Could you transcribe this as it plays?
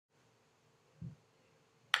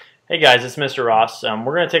Hey guys, it's Mr. Ross.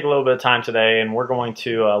 We're going to take a little bit of time today and we're going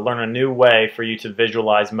to learn a new way for you to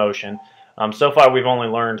visualize motion. So far we've only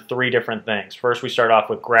learned three different things. First we start off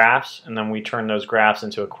with graphs, and then we turn those graphs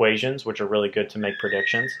into equations, which are really good to make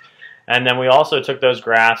predictions. And then we also took those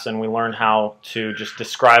graphs and we learned how to just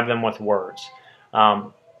describe them with words.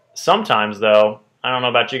 Sometimes though, I don't know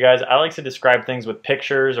about you guys, I like to describe things with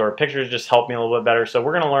pictures, or pictures just help me a little bit better. So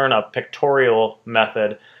we're going to learn a pictorial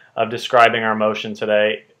method of describing our motion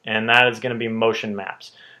today, and that is going to be motion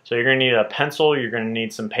maps. So you're going to need a pencil, you're going to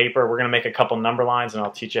need some paper. We're going to make a couple number lines, and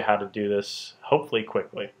I'll teach you how to do this hopefully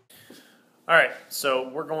quickly. Alright, so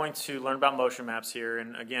we're going to learn about motion maps here,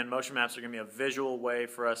 and again, motion maps are going to be a visual way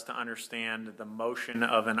for us to understand the motion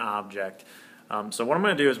of an object. So what I'm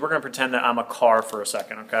going to do is we're going to pretend that I'm a car for a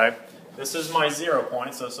second, okay? This is my 0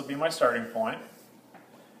 point, so this will be my starting point.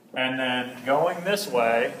 And then going this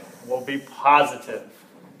way will be positive.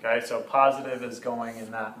 Okay, so positive is going in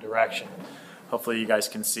that direction. Hopefully you guys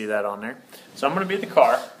can see that on there. So I'm going to be the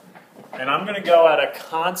car, and I'm going to go at a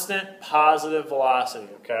constant positive velocity,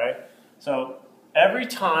 okay? So every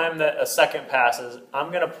time that a second passes,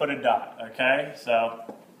 I'm going to put a dot, okay?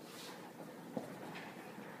 So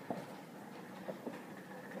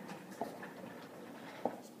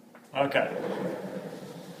okay.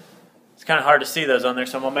 It's kind of hard to see those on there,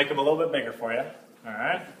 so I'm going to make them a little bit bigger for you. All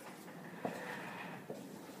right.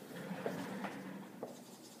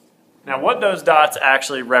 Now what those dots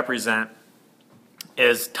actually represent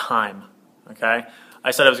is time, okay? I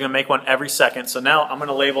said I was going to make one every second, so now I'm going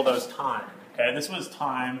to label those time, okay? This was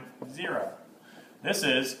time 0. This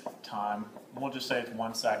is time, we'll just say it's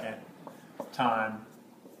 1 second, time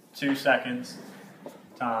 2 seconds,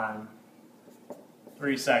 time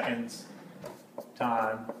 3 seconds,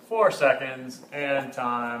 time 4 seconds, and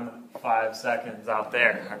time 5 seconds out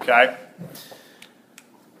there, okay?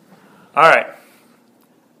 All right.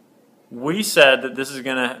 We said that this is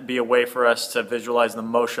going to be a way for us to visualize the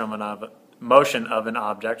motion of an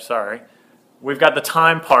object. Sorry. We've got the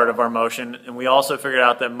time part of our motion, and we also figured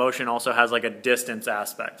out that motion also has like a distance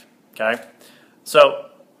aspect. Okay? So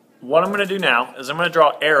what I'm going to do now is I'm going to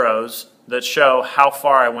draw arrows that show how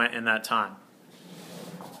far I went in that time.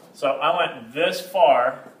 So I went this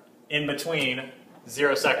far in between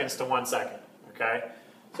 0 seconds to 1 second. Okay?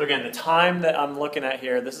 So again, the time that I'm looking at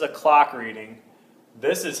here, this is a clock reading.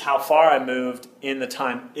 This is how far I moved in the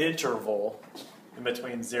time interval in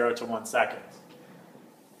between 0 to 1 second.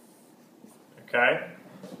 Okay?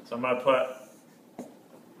 So I'm going to put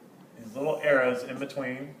these little arrows in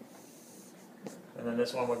between, and then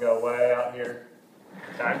this one will go way out here.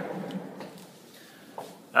 Okay?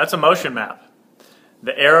 That's a motion map.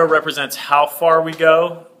 The arrow represents how far we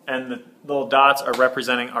go, and the little dots are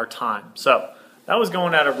representing our time. So that was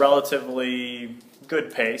going at a relatively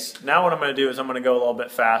good pace. Now what I'm going to do is I'm going to go a little bit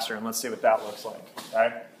faster, and let's see what that looks like.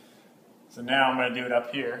 Okay? So now I'm going to do it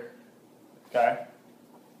up here. Okay?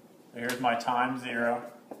 So here's my time 0.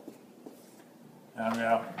 And I'm going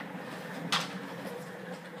to...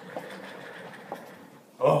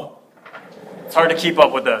 Oh! It's hard to keep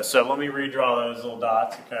up with those, so let me redraw those little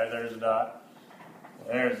dots. Okay, there's a dot.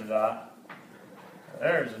 There's a dot.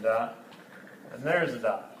 There's a dot. And there's a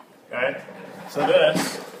dot. Okay? So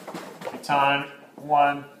this is time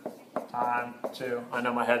 1, time 2. I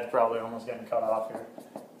know my head's probably almost getting cut off here.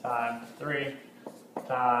 Time 3,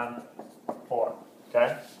 time 4.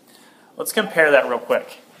 Okay? Let's compare that real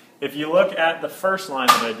quick. If you look at the first line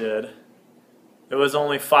that I did, it was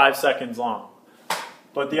only 5 seconds long.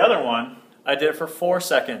 But the other one, I did it for 4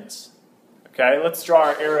 seconds. Okay? Let's draw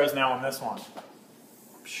our arrows now on this one.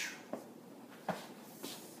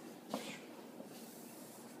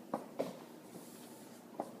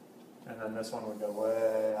 And then this one would go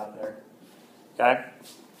way out there. Okay?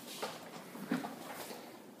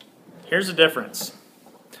 Here's the difference.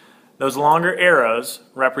 Those longer arrows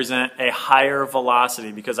represent a higher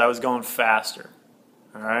velocity because I was going faster.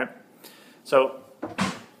 Alright? So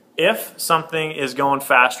if something is going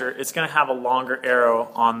faster, it's going to have a longer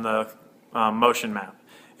arrow on the motion map.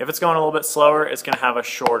 If it's going a little bit slower, it's going to have a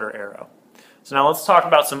shorter arrow. So now let's talk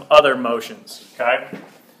about some other motions. Okay?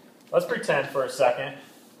 Let's pretend for a second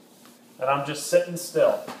that I'm just sitting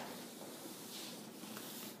still.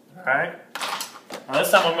 Alright? Now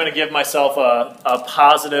this time I'm going to give myself a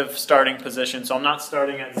positive starting position, so I'm not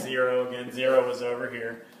starting at 0. Again, 0 was over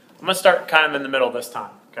here. I'm going to start kind of in the middle this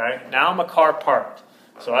time. Okay? Now I'm a car parked.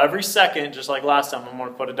 So every second, just like last time, I'm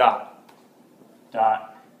going to put a dot.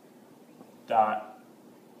 Dot. Dot.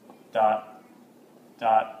 Dot.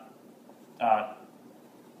 Dot. Dot.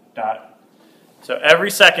 Dot. So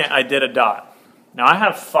every second I did a dot. Now I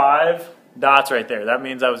have 5 dots right there. That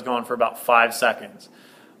means I was going for about 5 seconds.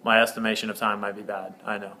 My estimation of time might be bad,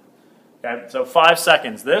 I know. Okay, so 5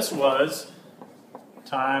 seconds. This was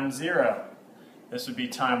time 0. This would be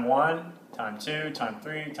time 1, time 2, time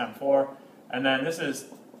 3, time 4, and then this is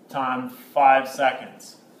time 5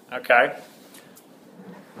 seconds. Okay?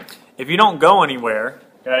 If you don't go anywhere,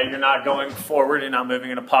 okay, you're not going forward, you're not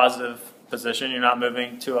moving in a positive position, you're not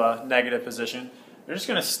moving to a negative position, you're just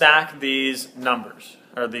going to stack these numbers,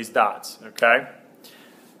 or these dots, okay?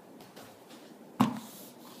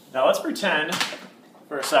 Now let's pretend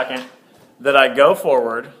for a second that I go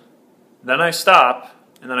forward, then I stop,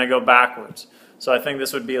 and then I go backwards. So I think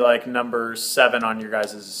this would be like number 7 on your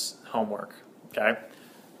guys' homework, okay?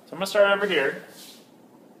 So I'm going to start over here.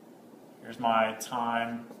 Here's my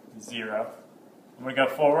time 0. I'm going to go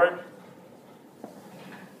forward,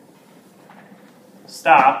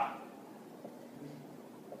 stop,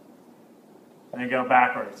 and then go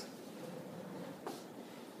backwards.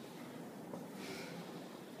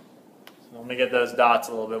 So let me get those dots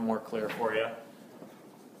a little bit more clear for you.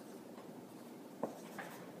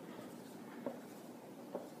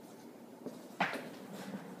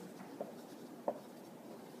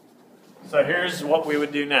 So here's what we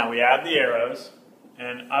would do now. We add the arrows,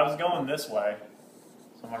 and I was going this way,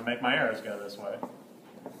 so I'm going to make my arrows go this way.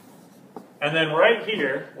 And then right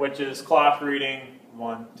here, which is clock reading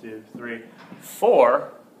 1, 2, 3,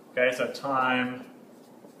 4, okay, so time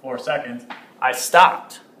 4 seconds, I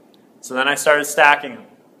stopped. So then I started stacking them.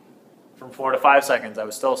 From 4 to 5 seconds, I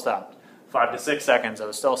was still stopped. 5 to 6 seconds, I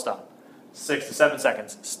was still stopped. 6 to 7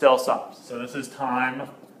 seconds, still stopped. So this is time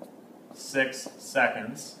 6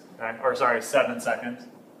 seconds. Or sorry, 7 seconds.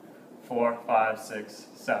 4, 5, 6,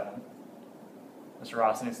 7. Mr.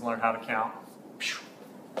 Ross needs to learn how to count.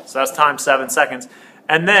 So that's time 7 seconds.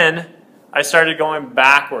 And then I started going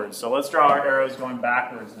backwards. So let's draw our arrows going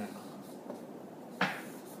backwards now.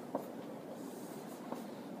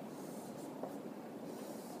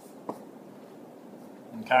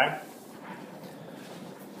 Okay?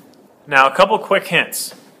 Now a couple quick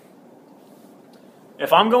hints.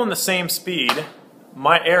 If I'm going the same speed,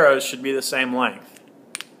 my arrows should be the same length.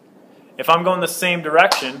 If I'm going the same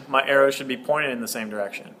direction, my arrows should be pointed in the same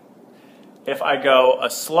direction. If I go a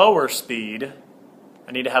slower speed,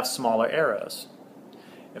 I need to have smaller arrows.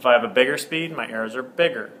 If I have a bigger speed, my arrows are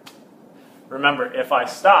bigger. Remember, if I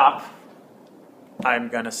stop, I'm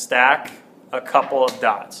going to stack a couple of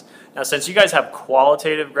dots. Now, since you guys have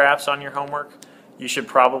qualitative graphs on your homework, you should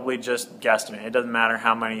probably just guesstimate. It doesn't matter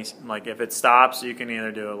how many, like if it stops, you can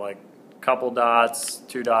either do like couple dots,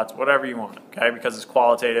 2 dots, whatever you want, okay? Because it's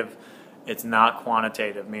qualitative, it's not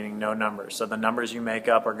quantitative, meaning no numbers. So the numbers you make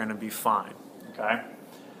up are going to be fine, okay?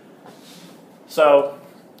 So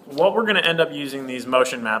what we're going to end up using these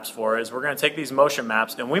motion maps for is we're going to take these motion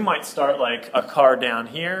maps and we might start like a car down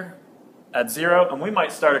here at 0, and we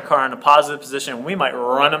might start a car in a positive position, and we might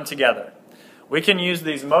run them together. We can use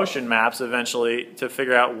these motion maps eventually to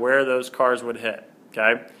figure out where those cars would hit,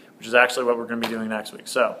 okay? Which is actually what we're going to be doing next week.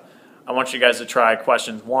 So I want you guys to try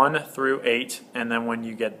questions 1 through 8, and then when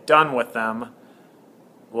you get done with them,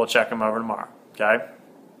 we'll check them over tomorrow, okay?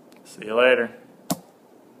 See you later.